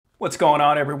What's going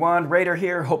on, everyone? Raider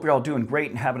here. Hope you're all doing great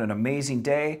and having an amazing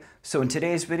day. So in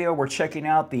today's video, we're checking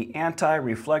out the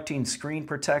anti-reflecting screen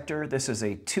protector. This is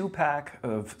a 2-pack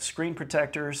of screen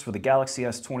protectors for the Galaxy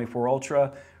S24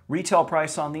 Ultra. Retail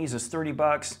price on these is 30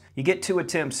 bucks. You get 2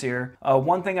 attempts here.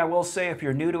 One thing I will say, if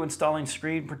you're new to installing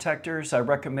screen protectors, I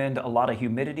recommend a lot of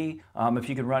humidity. If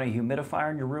you can run a humidifier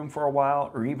in your room for a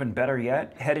while, or even better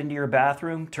yet, head into your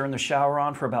bathroom, turn the shower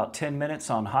on for about 10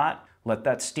 minutes on hot, let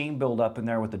that steam build up in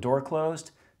there with the door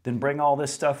closed, then bring all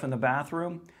this stuff in the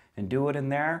bathroom and do it in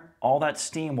there. All that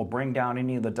steam will bring down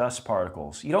any of the dust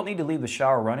particles. You don't need to leave the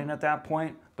shower running at that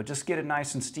point, but just get it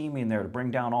nice and steamy in there to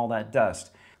bring down all that dust.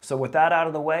 So with that out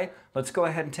of the way, let's go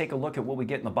ahead and take a look at what we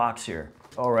get in the box here.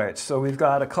 All right, so we've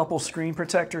got a couple screen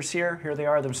protectors here. Here they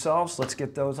are themselves. Let's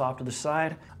get those off to the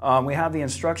side. We have the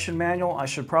instruction manual. I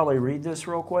should probably read this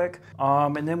real quick.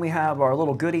 And then we have our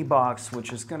little goodie box,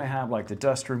 which is gonna have like the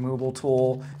dust removal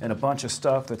tool and a bunch of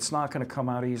stuff that's not gonna come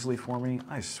out easily for me.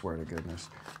 I swear to goodness.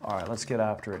 All right, let's get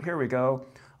after it. Here we go.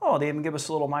 Oh, they even give us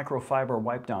a little microfiber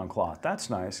wipe down cloth.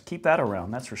 That's nice. Keep that around,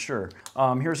 that's for sure.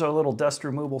 Here's our little dust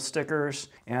removal stickers,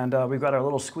 and we've got our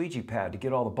little squeegee pad to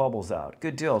get all the bubbles out.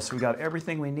 Good deal. So we got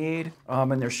everything we need,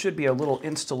 and there should be a little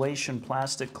installation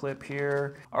plastic clip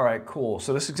here. All right, cool.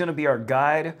 So this is gonna be our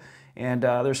guide, and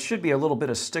there should be a little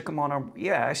bit of stickum on our,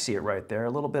 yeah, I see it right there,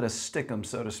 a little bit of stickum,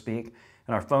 so to speak,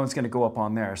 and our phone's gonna go up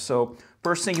on there. So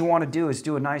first thing you wanna do is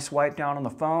do a nice wipe down on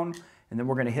the phone, and then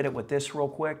we're gonna hit it with this real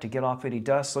quick to get off any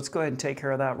dust. Let's go ahead and take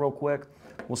care of that real quick.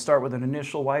 We'll start with an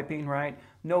initial wiping, right?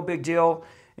 No big deal.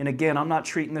 And again, I'm not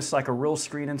treating this like a real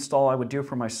screen install I would do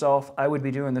for myself. I would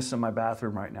be doing this in my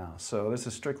bathroom right now. So this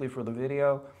is strictly for the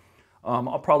video.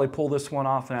 I'll probably pull this one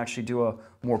off and actually do a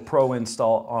more pro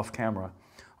install off camera.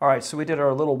 All right, so we did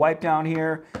our little wipe down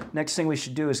here. Next thing we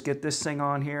should do is get this thing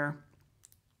on here.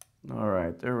 All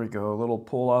right, there we go, a little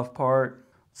pull off part.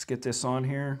 Let's get this on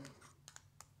here.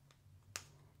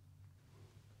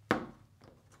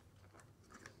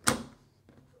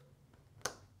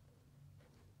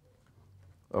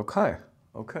 Okay,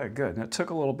 good. And it took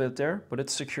a little bit there, but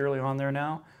it's securely on there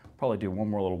now. Probably do one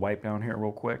more little wipe down here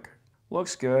real quick.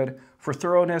 Looks good. For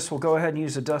thoroughness, we'll go ahead and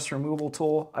use the dust removal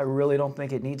tool. I really don't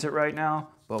think it needs it right now,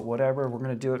 but whatever, we're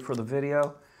gonna do it for the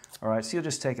video. All right, so you'll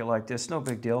just take it like this, no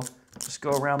big deal. Just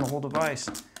go around the whole device.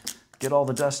 Get all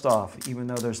the dust off, even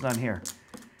though there's none here.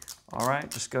 All right,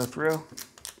 just go through.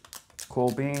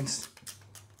 Cool beans.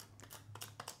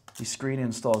 These screen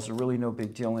installs are really no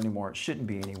big deal anymore. It shouldn't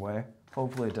be anyway.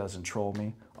 Hopefully it doesn't troll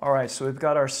me. All right, so we've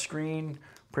got our screen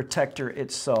protector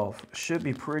itself. Should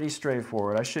be pretty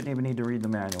straightforward. I shouldn't even need to read the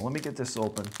manual. Let me get this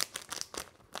open.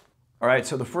 All right,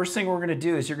 so the first thing we're gonna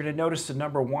do is you're gonna notice the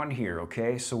number 1 here,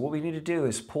 okay? So what we need to do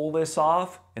is pull this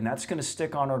off, and that's gonna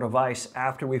stick on our device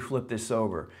after we flip this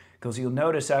over. Because you'll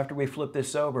notice after we flip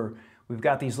this over, we've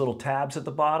got these little tabs at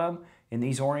the bottom, and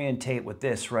these orientate with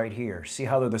this right here. See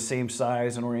how they're the same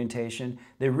size and orientation?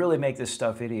 They really make this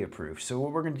stuff idiot-proof. So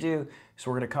what we're gonna do is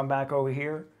we're gonna come back over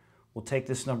here. We'll take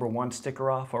this number 1 sticker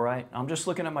off, all right? I'm just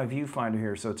looking at my viewfinder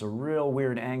here, so it's a real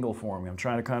weird angle for me. I'm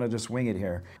trying to kind of just wing it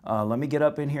here. Let me get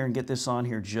up in here and get this on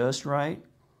here just right.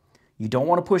 You don't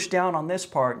wanna push down on this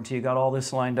part until you got all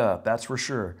this lined up, that's for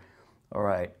sure. All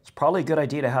right, it's probably a good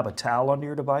idea to have a towel under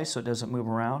your device so it doesn't move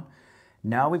around.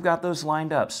 Now we've got those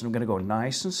lined up, so I'm gonna go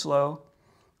nice and slow.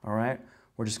 All right,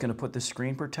 we're just gonna put the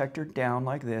screen protector down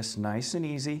like this, nice and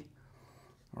easy.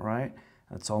 All right,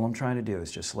 that's all I'm trying to do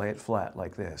is just lay it flat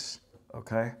like this,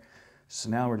 okay?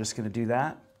 So now we're just gonna do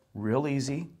that, real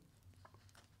easy.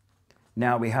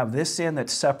 Now we have this end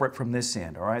that's separate from this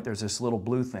end, all right? There's this little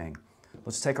blue thing.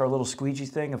 Let's take our little squeegee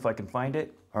thing if I can find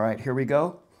it. All right, here we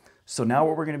go. So now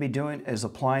what we're gonna be doing is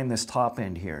applying this top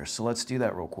end here. So let's do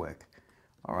that real quick.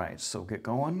 All right, so get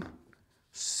going.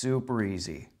 Super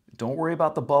easy. Don't worry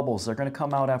about the bubbles. They're gonna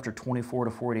come out after 24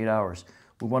 to 48 hours.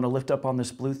 We wanna lift up on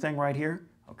this blue thing right here.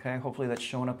 Okay, hopefully that's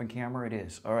showing up in camera. It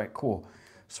is. All right, cool.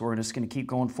 So we're just gonna keep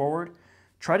going forward.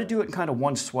 Try to do it in kind of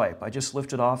one swipe. I just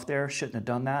lifted off there, shouldn't have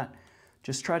done that.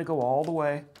 Just try to go all the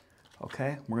way.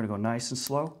 Okay, we're gonna go nice and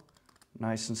slow,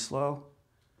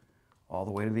 all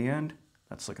the way to the end.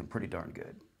 That's looking pretty darn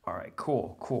good. All right,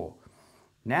 cool.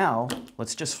 Now,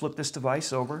 let's just flip this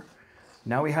device over.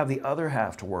 Now we have the other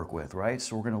half to work with, right?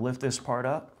 So we're gonna lift this part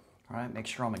up, all right? Make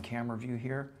sure I'm in camera view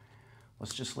here.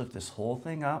 Let's just lift this whole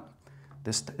thing up.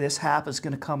 This half is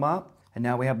gonna come up, and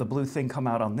now we have the blue thing come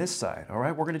out on this side, all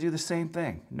right? We're gonna do the same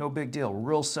thing, no big deal,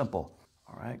 real simple.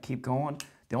 All right, keep going.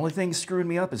 The only thing screwing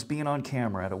me up is being on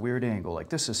camera at a weird angle. Like,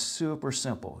 this is super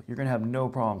simple. You're gonna have no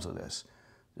problems with this.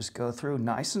 Just go through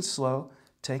nice and slow,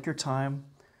 take your time.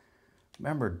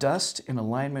 Remember, dust and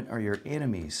alignment are your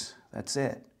enemies. That's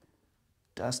it.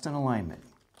 Dust and alignment.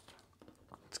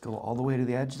 Let's go all the way to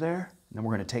the edge there. And then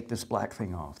we're going to take this black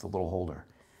thing off, the little holder.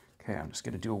 Okay, I'm just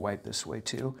going to do a wipe this way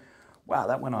too. Wow,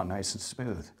 that went on nice and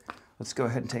smooth. Let's go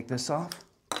ahead and take this off.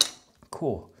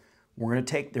 Cool. We're going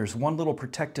to take, there's one little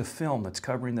protective film that's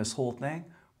covering this whole thing.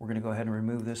 We're going to go ahead and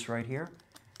remove this right here.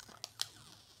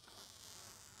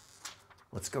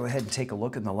 Let's go ahead and take a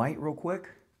look in the light real quick.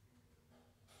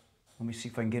 Let me see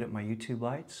if I can get at my YouTube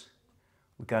lights.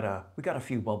 We got a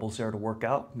few bubbles there to work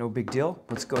out, no big deal.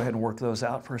 Let's go ahead and work those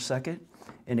out for a second.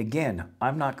 And again,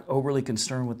 I'm not overly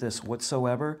concerned with this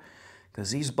whatsoever because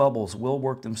these bubbles will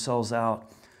work themselves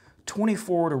out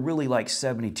 24 to really like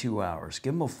 72 hours.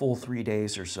 Give them a full 3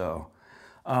 days or so.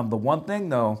 The one thing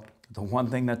though, the one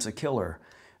thing that's a killer,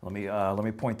 let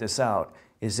me point this out,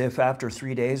 is if after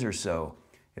 3 days or so,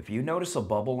 if you notice a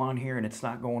bubble on here and it's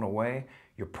not going away,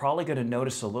 you're probably going to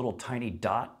notice a little tiny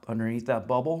dot underneath that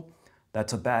bubble.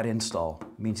 That's a bad install.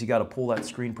 It means you got to pull that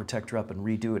screen protector up and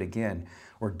redo it again,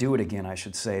 or do it again, I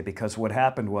should say, because what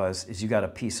happened is you got a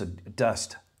piece of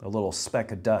dust, a little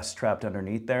speck of dust trapped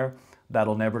underneath there.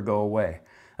 That'll never go away.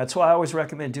 That's why I always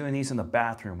recommend doing these in the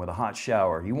bathroom with a hot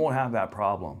shower. You won't have that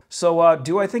problem. So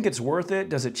do I think it's worth it?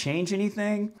 Does it change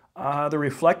anything? The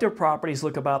reflective properties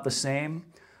look about the same.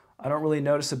 I don't really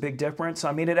notice a big difference.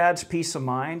 I mean, it adds peace of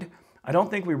mind. I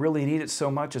don't think we really need it so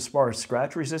much as far as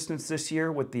scratch resistance this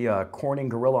year with the Corning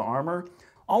Gorilla Armor.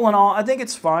 All in all, I think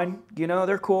it's fine. You know,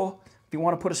 they're cool. If you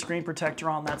want to put a screen protector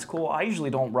on, that's cool. I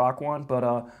usually don't rock one, but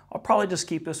I'll probably just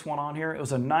keep this one on here. It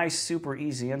was a nice, super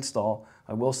easy install.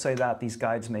 I will say that these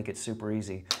guides make it super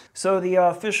easy. So the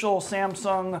official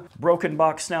Samsung Broken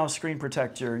Box Now screen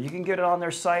protector, you can get it on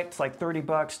their site. It's like 30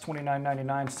 bucks,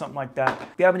 $29.99, something like that. If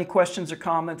you have any questions or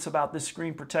comments about this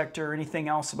screen protector or anything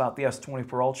else about the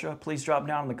S24 Ultra, please drop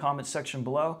down in the comments section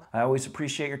below. I always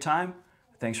appreciate your time.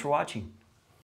 Thanks for watching.